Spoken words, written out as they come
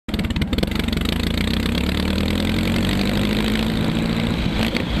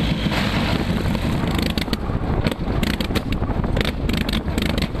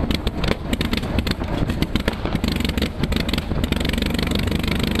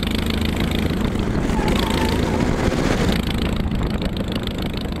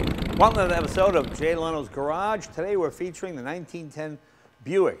Welcome to the episode of Jay Leno's Garage. Today we're featuring the 1910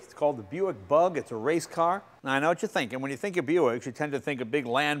 Buick. It's called the Buick Bug. It's a race car. Now I know what you're thinking. When you think of Buicks, you tend to think of big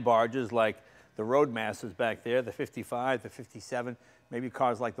land barges like the Roadmasters back there, the 55, the 57, maybe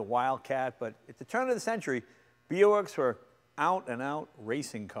cars like the Wildcat. But at the turn of the century, Buicks were out-and-out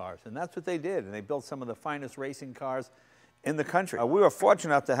racing cars. And that's what they did. And they built some of the finest racing cars in the country. We were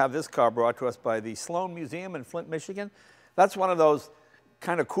fortunate enough to have this car brought to us by the Sloan Museum in Flint, Michigan. That's one of those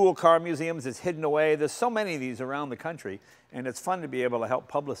kind of cool car museums that's hidden away. There's so many of these around the country, and it's fun to be able to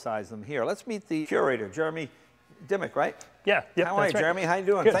help publicize them here. Let's meet the curator, Jeremy Dimick, right? Yeah. How are you, Jeremy? How you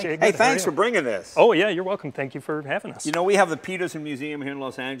doing? Good, Jay, hey, thanks for bringing this. Oh, yeah, you're welcome. Thank you for having us. You know, we have the Peterson Museum here in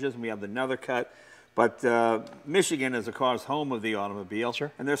Los Angeles, and we have the Nethercutt. But Michigan is, of course, home of the automobile.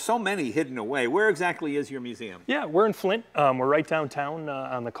 Sure. And there's so many hidden away. Where exactly is your museum? Yeah, we're in Flint. We're right downtown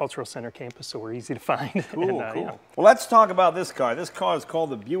on the Cultural Center campus, so we're easy to find. Cool, and, cool. Yeah. Well, let's talk about this car. This car is called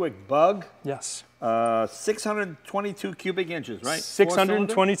the Buick Bug. Yes. 622 cubic inches, right?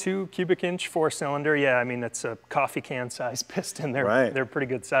 622 cubic inch, four-cylinder. Yeah, I mean, that's a coffee can-sized piston. They're pretty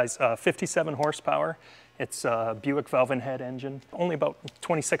good size. 57 horsepower. It's a Buick valve and head engine, only about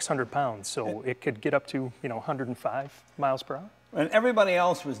 2,600 pounds, so it could get up to 105 miles per hour. And everybody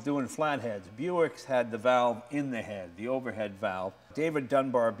else was doing flatheads. Buicks had the valve in the head, the overhead valve. David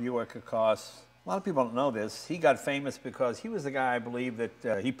Dunbar Buick, of course, a lot of people don't know this. He got famous because he was the guy, I believe,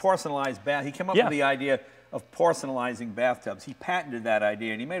 that he porcelainized bath. He came up with the idea of porcelainizing bathtubs. He patented that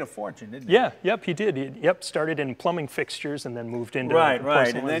idea, and he made a fortune, didn't he? Yeah, yep, he did. He started in plumbing fixtures and then moved into right.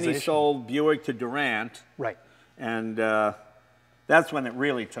 And then he sold Buick to Durant. Right. And that's when it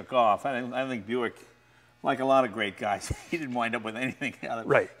really took off. I think Buick, like a lot of great guys, he didn't wind up with anything.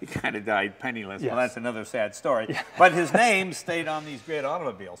 Right. He kind of died penniless. Yes. Well, that's another sad story. Yeah. But his name stayed on these great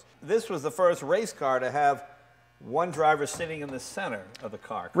automobiles. This was the first race car to have one driver sitting in the center of the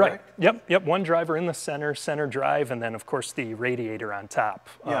car, correct? Right. Yep. One driver in the center drive, and then of course the radiator on top.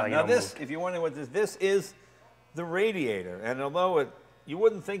 Yeah. Now this, if you're wondering what this is the radiator, and although you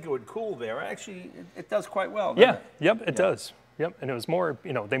wouldn't think it would cool there, actually it does quite well. Yeah. Yep. It does. Yep. And it was more,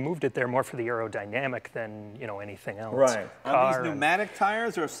 they moved it there more for the aerodynamic than Right. anything else. Are these pneumatic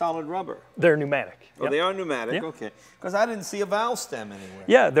tires or solid rubber? They're pneumatic. Oh, they are pneumatic. Yep. Okay. Because I didn't see a valve stem anywhere.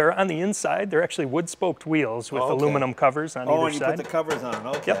 Yeah, they're on the inside. They're actually wood-spoked wheels with aluminum covers on either side. Oh, and you put the covers on.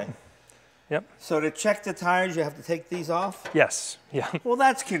 Okay. Yep. So to check the tires, you have to take these off? Yes. Yeah. Well,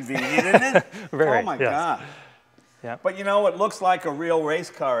 that's convenient, isn't it? Very. Oh my God. Yeah. But it looks like a real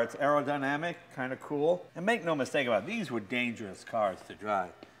race car. It's aerodynamic, kind of cool. And make no mistake about it, these were dangerous cars to drive.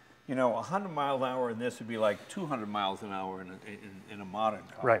 100 miles an hour in this would be like 200 miles an hour in a modern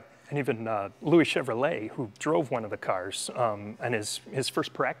car. Right. And even Louis Chevrolet, who drove one of the cars, and his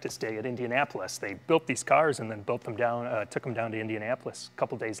first practice day at Indianapolis, they built these cars and then built them down, took them down to Indianapolis a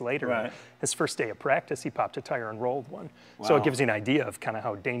couple days later. Right. His first day of practice, he popped a tire and rolled one. Wow. So it gives you an idea of kind of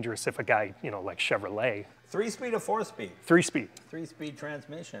how dangerous if a guy, like Chevrolet. 3-speed or 4-speed? 3-speed. 3-speed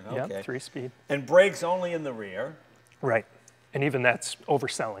transmission, okay. Yeah, 3-speed. And brakes only in the rear. Right. And even that's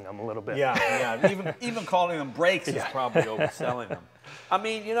overselling them a little bit. Yeah. Even calling them brakes is probably overselling them. I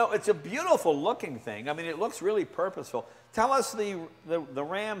mean, it's a beautiful looking thing. I mean, it looks really purposeful. Tell us the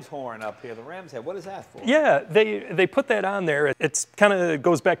ram's horn up here, the ram's head. What is that for? Yeah, they put that on there. It's kind of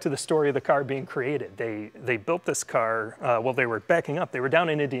goes back to the story of the car being created. They built this car, they were backing up. They were down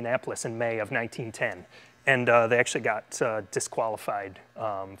in Indianapolis in May of 1910. And they actually got disqualified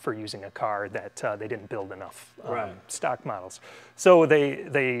for using a car that they didn't build enough stock models. So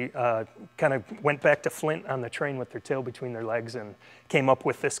they kind of went back to Flint on the train with their tail between their legs and came up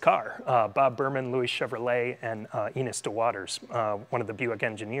with this car. Bob Berman, Louis Chevrolet, and Enos DeWaters, one of the Buick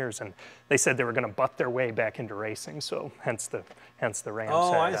engineers, and they said they were going to butt their way back into racing. So hence the Ram's head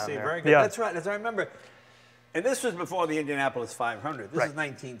I see. there. Very good. Yeah. That's right. As I remember. And this was before the Indianapolis 500. This is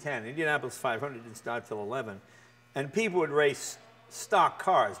 1910. Indianapolis 500 didn't start till 11. And people would race stock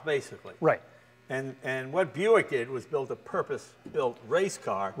cars, basically. Right. And what Buick did was build a purpose-built race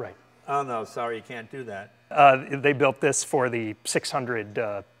car. Right. Oh, no, sorry, you can't do that. They built this for the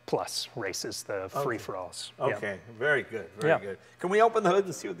 600 plus races, the free-for-alls. Okay, very good, very good. Can we open the hood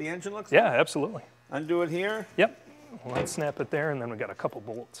and see what the engine looks like? Yeah, absolutely. Undo it here? Yep. We'll unsnap it there, and then we got a couple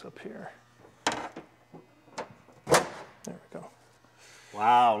bolts up here. There we go.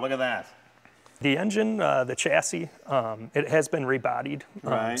 Wow, look at that. The engine, the chassis, it has been rebodied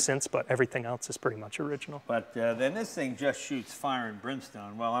since, but everything else is pretty much original. But then this thing just shoots fire and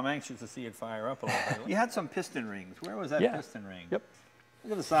brimstone. Well, I'm anxious to see it fire up a little bit. You had some piston rings. Where was that piston ring? Yep.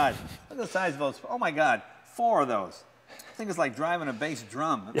 Look at the size. Look at the size of those. Oh, my God. 4 of those. I think it's like driving a bass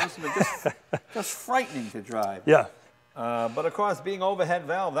drum. It must have been just frightening to drive. Yeah. But of course, being overhead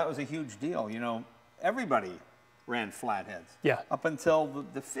valve, that was a huge deal. You know, everybody ran flatheads. Yeah. Up until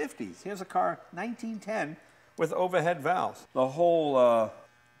the 50s. Here's a car, 1910, with overhead valves. The whole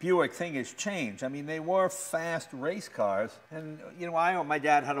Buick thing has changed. I mean, they were fast race cars. And, you know, my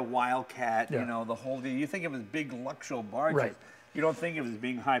dad had a Wildcat, you know, the whole deal. You think of it as big luxury barges. Right. You don't think of it as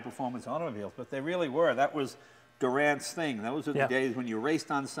being high-performance automobiles, but they really were. That was Durant's thing. Those were the days when you raced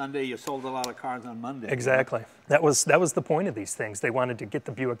on Sunday, you sold a lot of cars on Monday. Exactly. You know? That was the point of these things. They wanted to get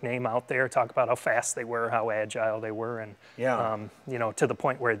the Buick name out there, talk about how fast they were, how agile they were, and you know, to the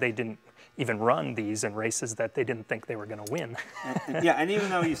point where they didn't even run these in races that they didn't think they were going to win. and even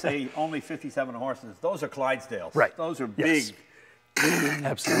though you say only 57 horses, those are Clydesdales. Right. Those are big.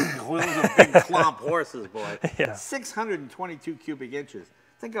 Absolutely. Those are big clomp horses, boy. Yeah. 622 cubic inches.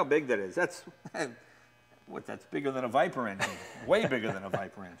 Think how big that is. That's that's bigger than a Viper engine. Way bigger than a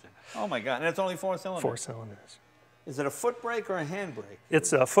Viper engine. Oh my God! And it's only 4 cylinders. 4 cylinders. Is it a foot brake or a hand brake?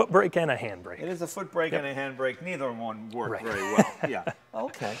 It's a foot brake and a hand brake. It is a foot brake and a hand brake. Neither one work very well. Yeah.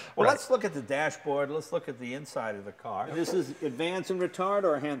 Okay. Well, let's look at the dashboard. Let's look at the inside of the car. This is advance and retard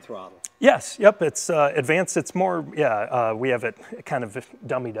or hand throttle? Yes. Yep. It's advanced. It's more. We have it kind of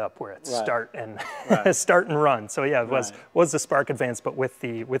dummied up where it's start and start and run. So yeah, it was the Spark Advance, but with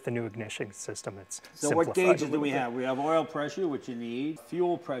the new ignition system, it's so what gauges do we have? We have oil pressure, which you need.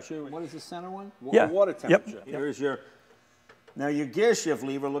 Fuel pressure. What is the center one? Water temperature. Here's your. Now your gear shift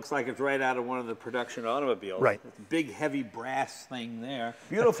lever looks like it's right out of one of the production automobiles. Right. Big heavy brass thing there.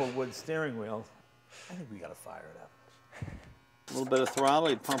 Beautiful wood steering wheel. I think we got to fire it up. A little bit of throttle,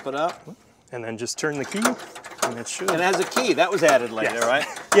 you pump it up. And then just turn the key, and it should. And it has a key. That was added later, right?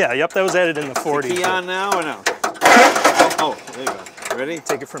 Yeah, yep, that was added in the 40s. Key on now or no? Oh, there you go. Ready?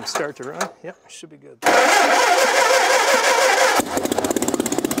 Take it from start to run. Yep, should be good.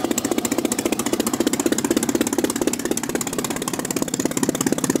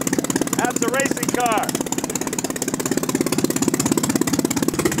 That's a racing car.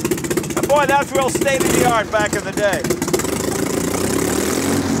 And boy, that's real state-of-the-art back in the day.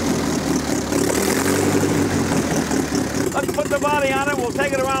 Let's put the body on it. We'll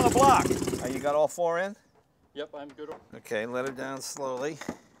take it around the block. You got all 4 in? Yep, I'm good. Okay, let it down slowly.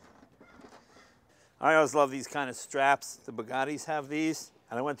 I always love these kind of straps. The Bugattis have these.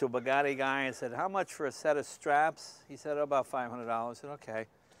 And I went to a Bugatti guy and said, how much for a set of straps? He said, oh, about $500. I said, okay.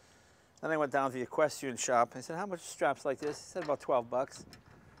 Then I went down to the equestrian shop. I said, how much straps like this? He said, about 12 bucks.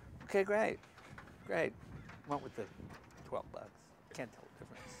 Okay, great. Great. Went with the 12 bucks. Can't tell the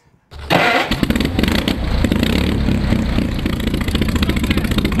difference.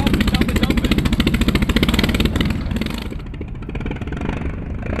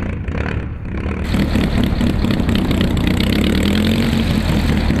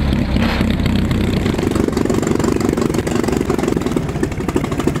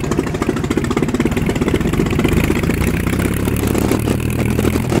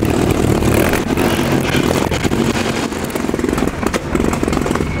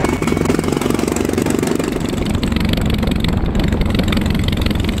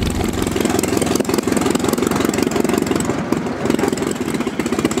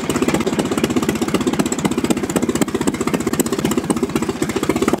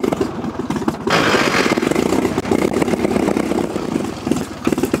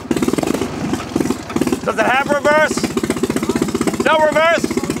 Does it have reverse? No reverse?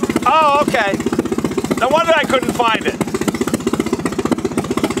 Oh, okay. No wonder I couldn't find it.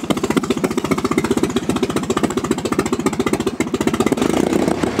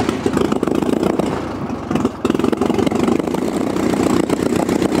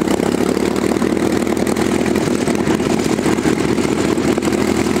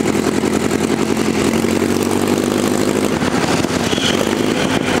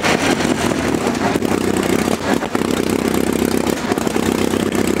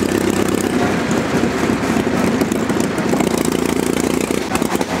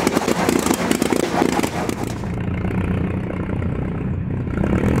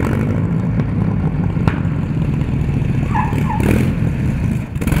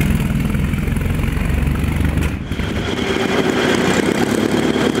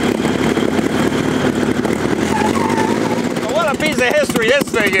 The history this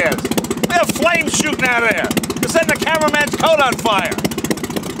thing is. We have flames shooting out of there. They're setting the cameraman's coat on fire.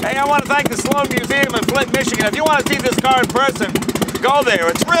 Hey, I want to thank the Sloan Museum in Flint, Michigan. If you want to see this car in person, go there.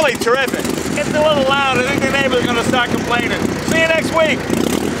 It's really terrific. It's a little loud. I think the neighbors are going to start complaining. See you next week.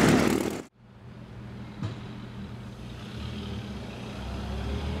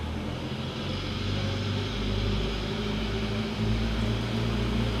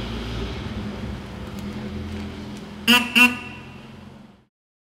 Bye.